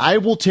outright. I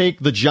will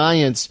take the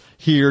Giants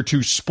here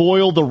to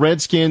spoil the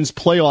Redskins'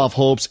 playoff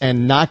hopes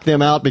and knock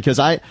them out because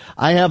I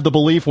have the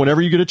belief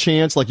whenever you get a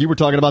chance, like you were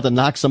talking about, to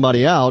knock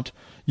somebody out,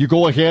 you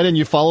go ahead and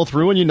you follow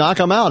through and you knock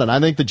them out. And I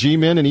think the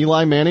G-men and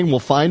Eli Manning will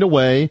find a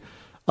way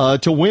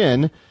to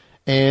win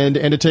and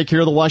to take care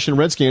of the Washington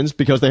Redskins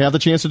because they have the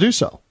chance to do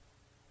so.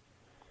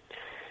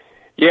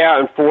 Yeah,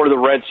 and for the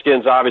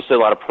Redskins, obviously a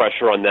lot of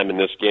pressure on them in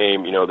this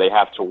game. You know, they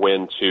have to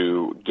win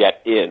to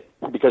get in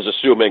because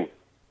assuming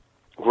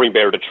Green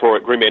Bay and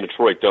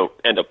Detroit don't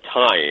end up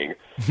tying,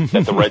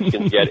 that the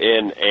Redskins get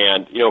in.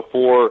 And, you know,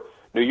 for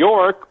New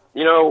York,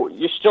 you know,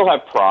 you still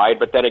have pride,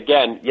 but then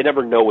again, you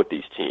never know with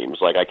these teams.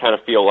 Like, I kind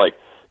of feel like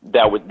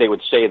they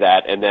would say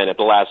that, and then at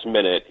the last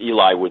minute,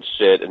 Eli would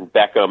sit, and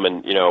Beckham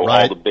and, you know,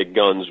 all the big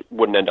guns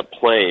wouldn't end up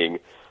playing.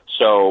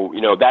 So, you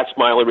know, that's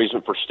my only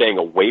reason for staying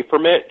away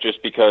from it,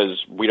 just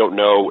because we don't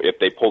know if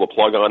they pull the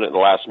plug on it in the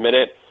last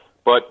minute.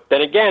 But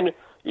then again,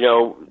 you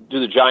know, do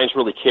the Giants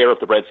really care if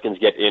the Redskins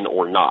get in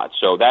or not?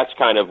 So that's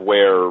kind of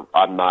where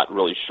I'm not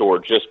really sure,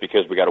 just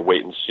because we got to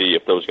wait and see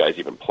if those guys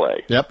even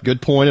play. Yep,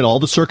 good point. And all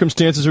the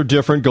circumstances are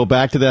different. Go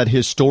back to that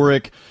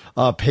historic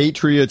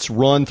Patriots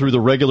run through the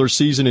regular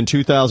season in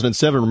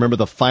 2007. Remember,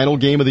 the final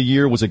game of the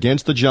year was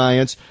against the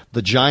Giants.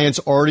 The Giants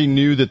already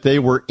knew that they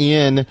were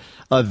in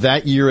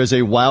that year as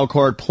a wild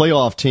card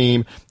playoff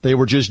team. They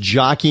were just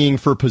jockeying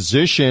for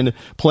position,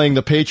 playing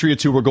the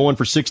Patriots, who were going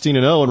for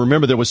 16-0. And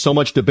remember, there was so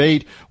much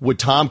debate. Would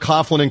Tom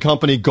Coughlin and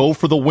company go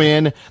for the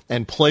win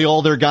and play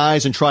all their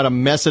guys and try to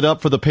mess it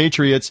up for the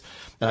Patriots?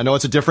 And I know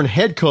it's a different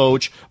head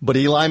coach, but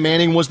Eli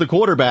Manning was the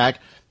quarterback.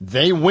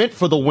 They went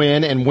for the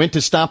win and went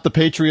to stop the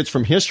Patriots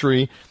from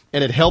history,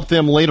 and it helped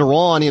them later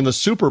on in the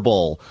Super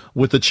Bowl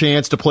with the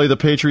chance to play the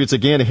Patriots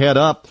again head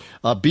up,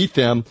 beat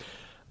them.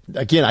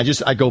 Again,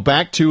 I go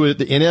back to it,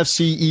 the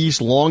NFC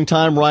East,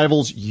 longtime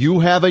rivals.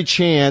 You have a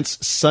chance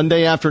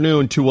Sunday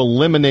afternoon to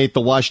eliminate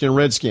the Washington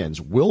Redskins.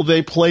 Will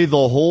they play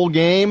the whole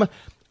game?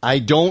 I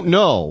don't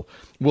know.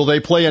 Will they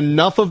play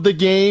enough of the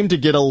game to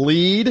get a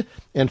lead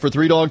and for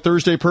Three Dog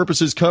Thursday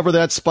purposes cover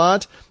that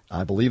spot?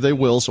 I believe they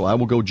will, so I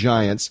will go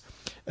Giants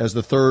as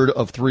the third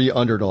of three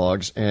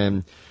underdogs.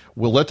 And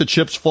we'll let the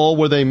chips fall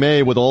where they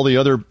may with all the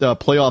other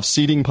playoff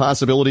seeding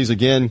possibilities.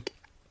 Again,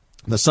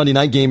 the Sunday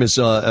night game is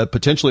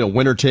potentially a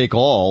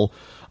winner-take-all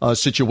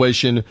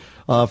situation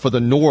for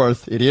the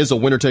North. It is a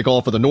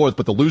winner-take-all for the North,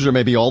 but the loser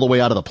may be all the way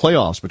out of the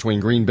playoffs between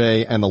Green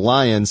Bay and the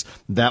Lions,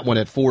 that one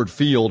at Ford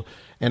Field.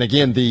 And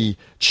again, the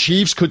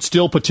Chiefs could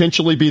still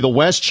potentially be the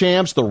West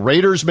champs. The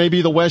Raiders may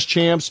be the West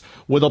champs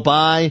with a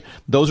bye.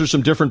 Those are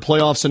some different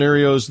playoff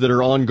scenarios that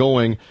are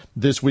ongoing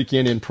this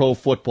weekend in pro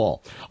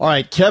football. All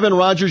right, Kevin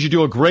Rogers, you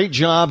do a great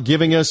job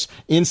giving us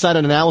insight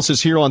and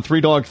analysis here on Three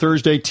Dog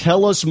Thursday.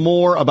 Tell us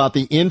more about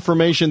the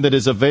information that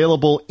is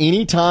available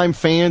anytime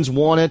fans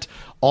want it,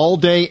 all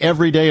day,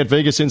 every day at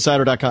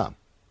VegasInsider.com.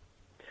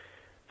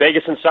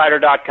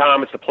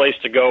 VegasInsider.com. It's the place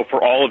to go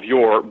for all of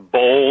your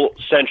bowl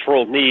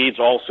central needs.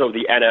 Also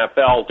the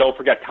NFL. Don't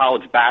forget,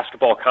 college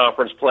basketball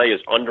conference play is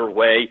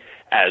underway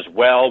as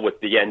well, with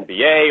the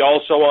NBA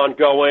also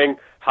ongoing.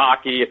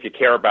 Hockey, if you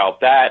care about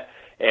that.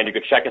 And you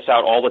can check us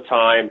out all the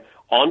time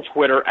on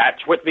Twitter at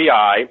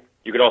TwitVI.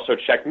 You can also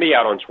check me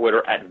out on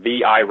Twitter at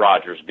VI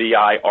Rogers,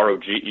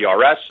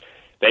 VIROGERS.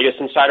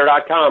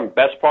 VegasInsider.com.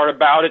 Best part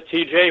about it,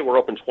 TJ, we're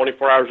open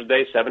 24 hours a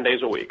day, 7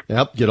 days a week.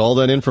 Yep, get all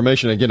that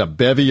information. Again, a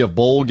bevy of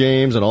bowl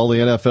games and all the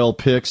NFL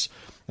picks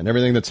and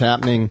everything that's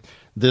happening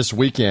this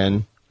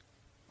weekend.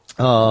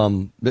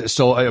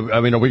 So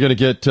I mean, are we going to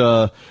get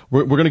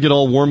we're going to get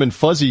all warm and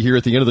fuzzy here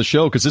at the end of the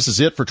show, because this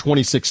is it for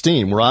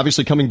 2016. We're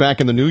obviously coming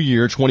back in the new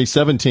year,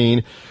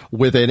 2017,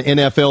 with an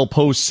NFL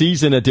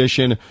postseason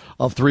edition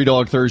of Three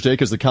Dog Thursday,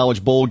 because the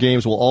college bowl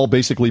games will all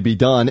basically be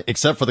done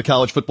except for the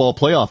college football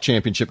playoff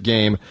championship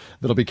game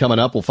that'll be coming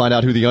up. We'll find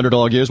out who the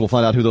underdog is. We'll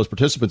find out who those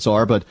participants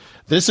are. But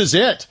this is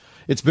it.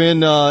 It's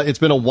been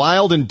a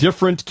wild and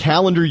different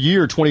calendar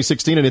year,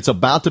 2016, and it's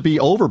about to be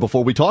over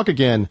before we talk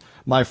again,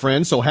 my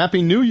friend. So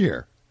Happy New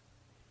Year.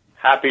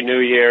 Happy New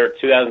Year.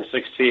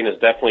 2016 has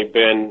definitely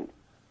been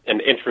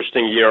an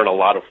interesting year on a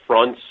lot of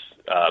fronts,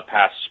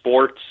 past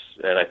sports,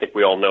 and I think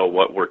we all know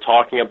what we're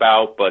talking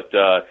about, but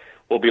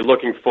we'll be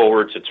looking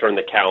forward to turn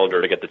the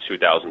calendar to get to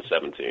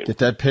 2017. Get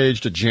that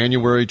page to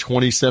January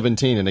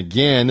 2017. And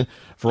again,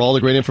 for all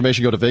the great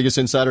information, go to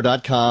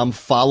VegasInsider.com.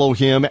 Follow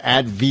him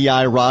at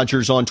VI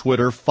Rogers on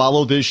Twitter.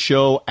 Follow this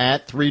show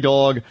at Three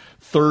Dog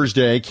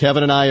Thursday.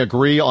 Kevin and I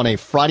agree on a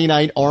Friday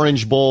night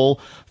Orange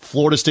Bowl.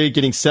 Florida State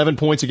getting 7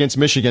 points against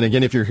Michigan.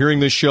 Again, if you're hearing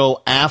this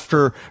show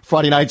after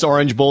Friday night's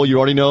Orange Bowl, you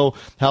already know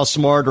how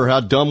smart or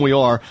how dumb we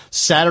are.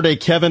 Saturday,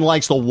 Kevin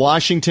likes the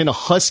Washington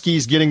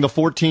Huskies getting the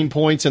 14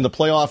 points in the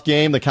playoff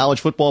game, the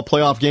college football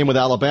playoff game with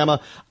Alabama.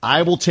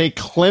 I will take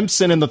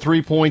Clemson in the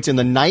 3 points in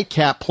the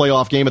nightcap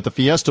playoff game at the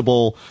Fiesta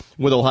Bowl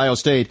with Ohio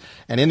State.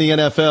 And in the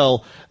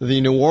NFL, the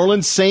New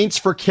Orleans Saints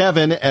for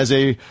Kevin as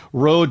a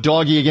road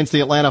doggy against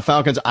the Atlanta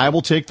Falcons. I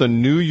will take the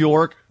New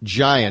York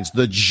Giants,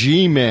 the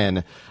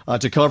G-Men,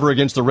 to cover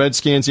against the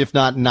Redskins, if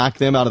not knock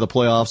them out of the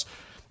playoffs.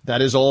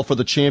 That is all for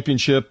the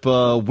championship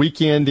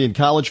weekend in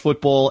college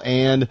football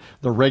and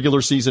the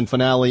regular season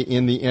finale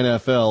in the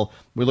NFL.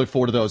 We look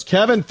forward to those.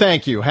 Kevin,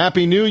 thank you.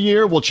 Happy New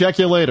Year. We'll check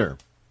you later.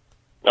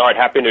 All right.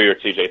 Happy New Year,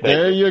 TJ. Thank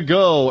There you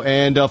go.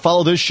 And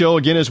follow this show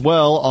again as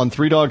well on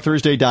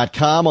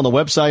 3dogthursday.com on the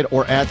website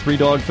or at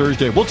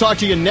 3dogthursday. We'll talk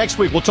to you next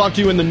week. We'll talk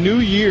to you in the new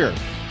year,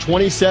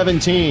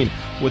 2017,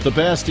 with the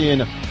best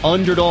in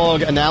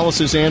underdog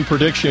analysis and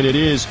prediction. It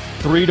is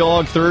 3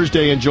 Dog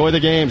Thursday. Enjoy the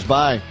games.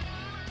 Bye.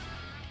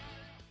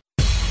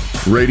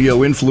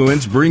 Radio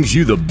Influence brings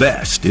you the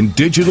best in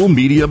digital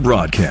media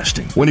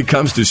broadcasting. When it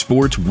comes to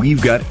sports,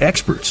 we've got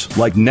experts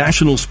like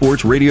national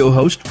sports radio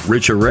host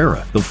Rich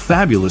Herrera, the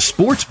fabulous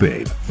sports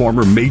babe,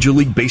 former Major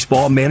League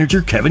Baseball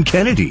manager Kevin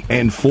Kennedy,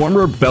 and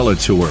former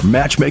Bellator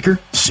matchmaker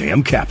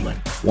Sam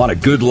Kaplan. Want a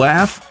good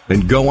laugh?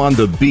 Then go on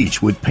the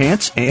beach with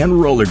Pants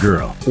and Roller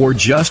Girl, or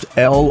just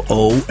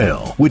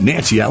LOL with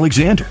Nancy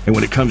Alexander. And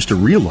when it comes to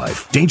real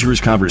life,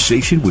 dangerous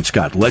conversation with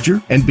Scott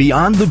Ledger and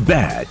Beyond the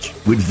Badge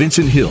with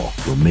Vincent Hill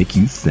will make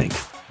you think.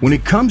 When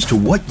it comes to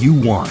what you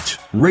want,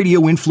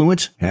 Radio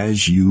Influence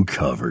has you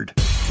covered.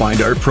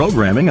 Find our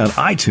programming on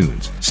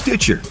iTunes,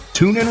 Stitcher,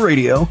 TuneIn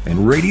Radio, and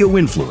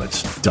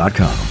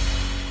RadioInfluence.com.